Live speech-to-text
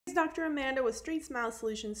Dr. Amanda with StraightSmile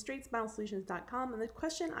Solutions, StraightSmileSolutions.com, and the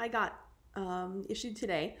question I got issued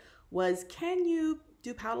today was, can you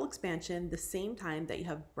do palatal expansion the same time that you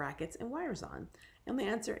have brackets and wires on? And the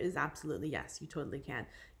answer is absolutely yes, you totally can.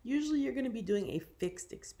 Usually you're going to be doing a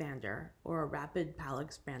fixed expander or a rapid palatal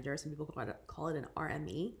expander. Some people call it an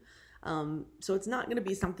RME. So it's not going to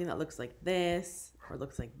be something that looks like this or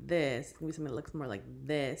looks like this. It's going to be something that looks more like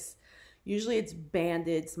this. Usually it's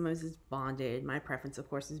banded, sometimes it's bonded. My preference, of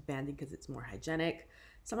course, is banded because it's more hygienic.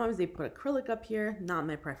 Sometimes they put acrylic up here, not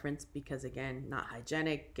my preference because, again, not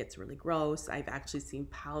hygienic, gets really gross. I've actually seen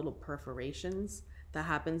palatal perforations that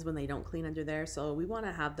happens when they don't clean under there. So we want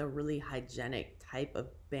to have the really hygienic type of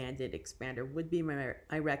banded expander would be my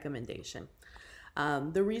recommendation.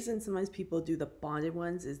 The reason sometimes people do the bonded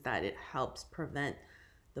ones is that it helps prevent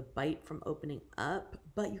the bite from opening up,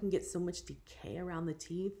 but you can get so much decay around the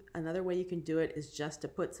teeth. Another way you can do it is just to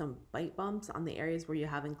put some bite bumps on the areas where you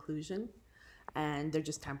have inclusion, and they're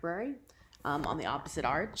just temporary on the opposite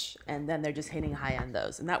arch, and then they're just hitting high on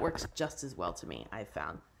those, and that works just as well to me, I've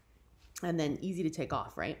found. And then easy to take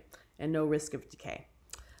off, right? And no risk of decay.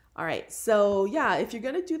 All right, so yeah, if you're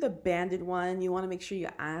gonna do the banded one, you wanna make sure you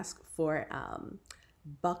ask for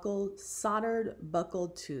soldered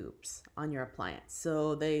buccal tubes on your appliance.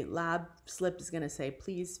 So the lab slip is going to say,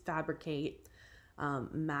 please fabricate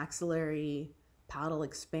maxillary palatal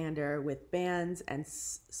expander with bands and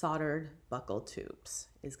soldered buccal tubes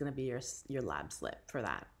is going to be your lab slip for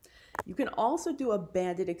that. You can also do a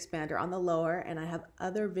banded expander on the lower, and I have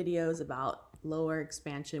other videos about lower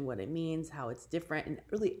expansion, what it means, how it's different, and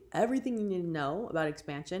really everything you need to know about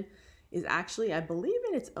expansion is actually, I believe,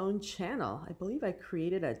 in its own channel. I believe I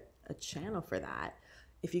created a channel for that.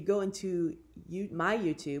 If you go into my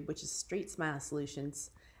YouTube, which is StraightSmile Solutions,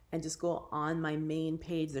 and just go on my main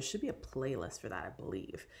page, there should be a playlist for that, I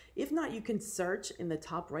believe. If not, you can search in the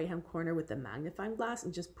top right-hand corner with the magnifying glass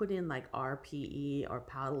and just put in like RPE or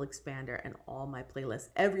palatal expander, and all my playlists,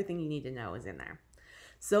 everything you need to know is in there.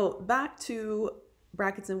 So back to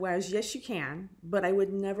brackets and wires, yes you can, but I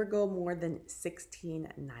would never go more than 16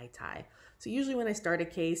 niti. So usually when I start a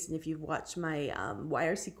case, and if you've watched my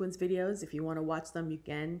wire sequence videos, if you want to watch them, you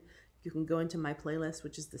can go into my playlist,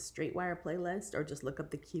 which is the straight wire playlist, or just look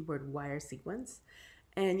up the keyword wire sequence.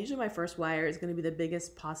 And usually my first wire is going to be the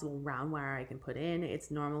biggest possible round wire I can put in. It's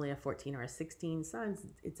normally a 14 or a 16, sometimes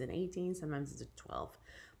it's an 18, sometimes it's a 12.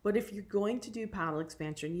 But if you're going to do palatal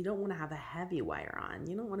expansion, you don't want to have a heavy wire on.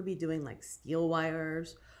 You don't want to be doing like steel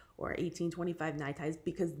wires or 1825 nitis,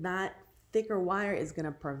 because that thicker wire is going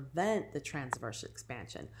to prevent the transverse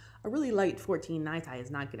expansion. A really light 14 niti is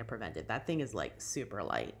not going to prevent it. That thing is like super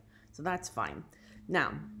light. So that's fine.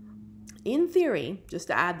 Now, in theory, just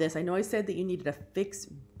to add this, I know I said that you needed a fixed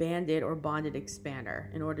banded or bonded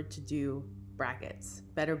expander in order to do brackets.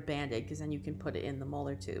 Better banded, because then you can put it in the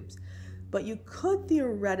molar tubes. But you could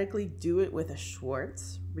theoretically do it with a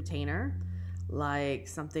Schwartz retainer, like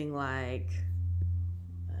something like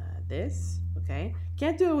this, okay?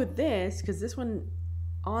 Can't do it with this, because this one,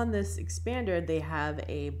 on this expander, they have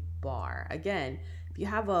a bar. Again, if you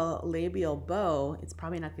have a labial bow, it's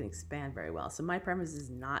probably not going to expand very well. So my preference is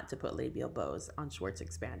not to put labial bows on Schwartz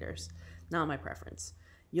expanders. Not my preference.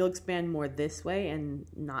 You'll expand more this way and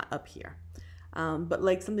not up here. But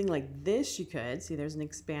like something like this, you could see there's an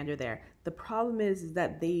expander there. The problem is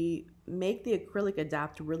that they make the acrylic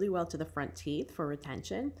adapt really well to the front teeth for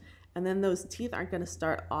retention, and then those teeth aren't going to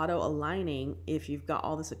start auto aligning if you've got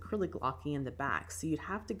all this acrylic locking in the back. So you'd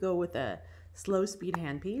have to go with a slow speed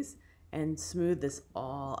handpiece and smooth this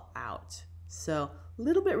all out. So a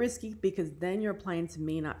little bit risky, because then your appliance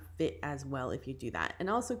may not fit as well if you do that. And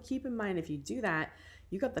also keep in mind, if you do that,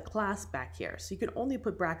 you got the clasp back here, so you can only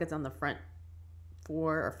put brackets on the front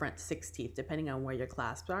 4 or front 6 teeth, depending on where your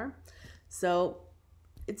clasps are. So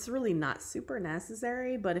it's really not super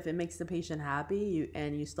necessary, but if it makes the patient happy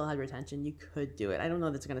and you still have retention, you could do it. I don't know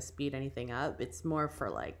if it's going to speed anything up. It's more for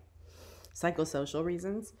like psychosocial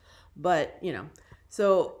reasons, but you know.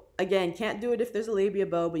 So again, can't do it if there's a labia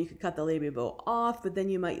bow, but you could cut the labia bow off, but then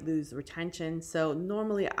you might lose retention. So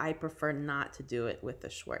normally I prefer not to do it with the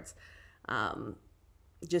Schwartz.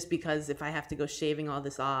 Just because if I have to go shaving all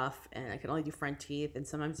this off and I can only do front teeth, and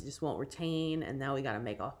sometimes it just won't retain, and now we got to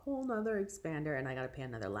make a whole nother expander and I got to pay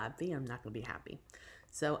another lab fee, I'm not going to be happy.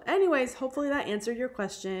 So anyways, hopefully that answered your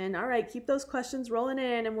question. All right, keep those questions rolling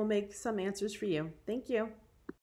in and we'll make some answers for you. Thank you.